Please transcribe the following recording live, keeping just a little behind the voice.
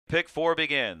Pick 4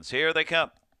 begins. Here they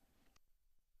come.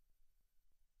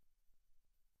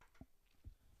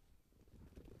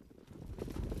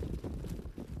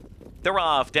 They're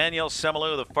off. Daniel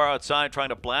Semelu, the far outside, trying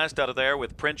to blast out of there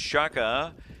with Prince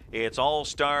Sharka. It's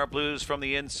Allstar Blues from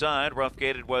the inside. Rough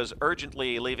Gated was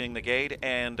urgently leaving the gate,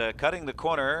 and cutting the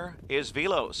corner is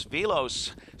Velos.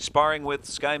 Velos sparring with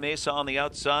Sky Mesa on the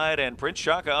outside, and Prince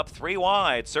Sharka up 3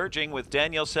 wide, surging with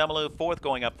Daniel Semelu fourth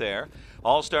going up there.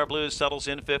 Allstar Blues settles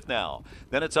in fifth now.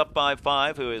 Then it's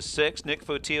Upbyfive, who is sixth. Nick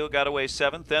Fotiu got away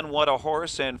seventh. Then What a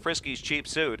Horse and Frisky's Cheap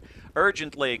Suit.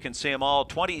 Urgently can see them all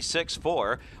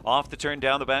 26-4 off the turn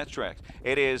down the backstretch.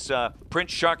 It is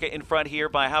Prince Sharka in front here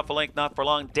by half a length, not for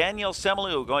long. Daniel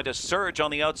Semelu going to surge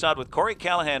on the outside with Corey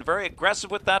Callahan. Very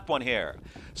aggressive with that one here.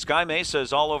 Sky Mesa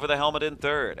is all over the helmet in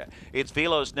third. It's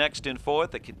Velos next in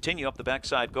fourth. They continue up the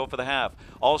backside, go for the half.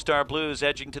 Allstar Blues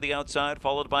edging to the outside,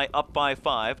 followed by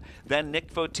Upbyfive. Then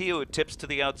Nick Fotiu tips to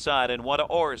the outside, and What a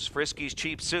Horse, Frisky's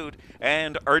Cheap Suit,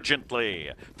 and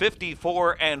Urgently.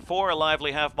 54-4, a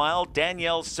lively half mile.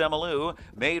 Daniel Semelu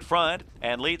made front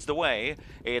and leads the way.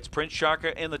 It's Prince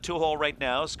Sharka in the 2-hole right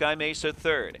now. Sky Mesa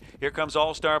third. Here comes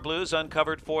Allstar Blues,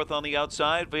 uncovered fourth on the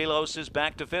outside. Velos is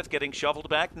back to fifth, getting shuffled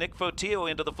back. Nick Fotiu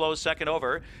into the flow second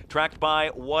over, tracked by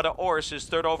What a Horse is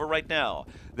third over right now.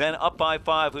 Then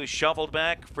Upbyfive, who's shuffled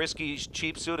back. Frisky's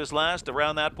Cheap Suit is last.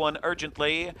 Around that one,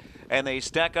 Urgently. And they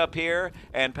stack up here,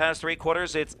 and past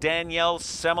 3/4, it's Daniel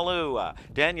Semelu.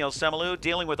 Daniel Semelu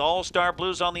dealing with Allstar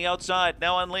Blues on the outside,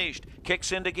 now unleashed.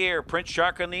 Kicks into gear. Prince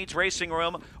Sharka needs racing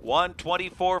room.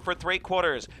 124 for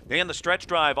 3/4. In the stretch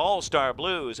drive, Allstar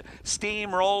Blues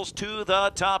steamrolls to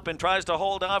the top and tries to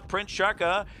hold off Prince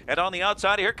Sharka. And on the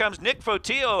outside, here comes Nick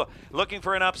Fotiu looking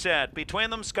for an upset. Between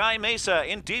them, Sky Mesa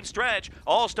in deep stretch.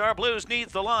 Allstar Blues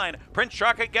needs the line. Prince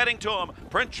Sharka getting to him.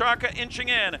 Prince Sharka inching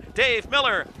in. Dave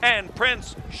Miller and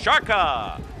Prince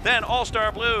Sharka. Then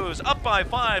Allstar Blues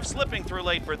Upbyfive, slipping through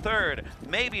late for third.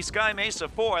 Maybe Sky Mesa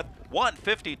fourth.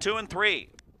 152-3.